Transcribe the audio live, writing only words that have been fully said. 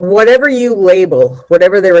whatever you label,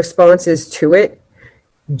 whatever the response is to it,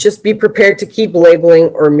 just be prepared to keep labeling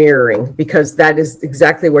or mirroring, because that is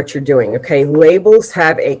exactly what you're doing. Okay, labels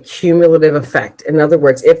have a cumulative effect. In other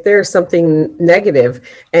words, if there's something negative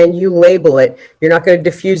and you label it, you're not going to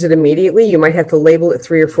diffuse it immediately. You might have to label it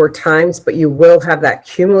 3 or 4 times, but you will have that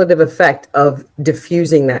cumulative effect of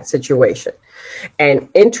diffusing that situation. And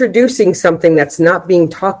introducing something that's not being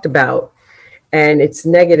talked about and it's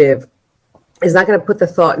negative is not going to put the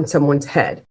thought in someone's head.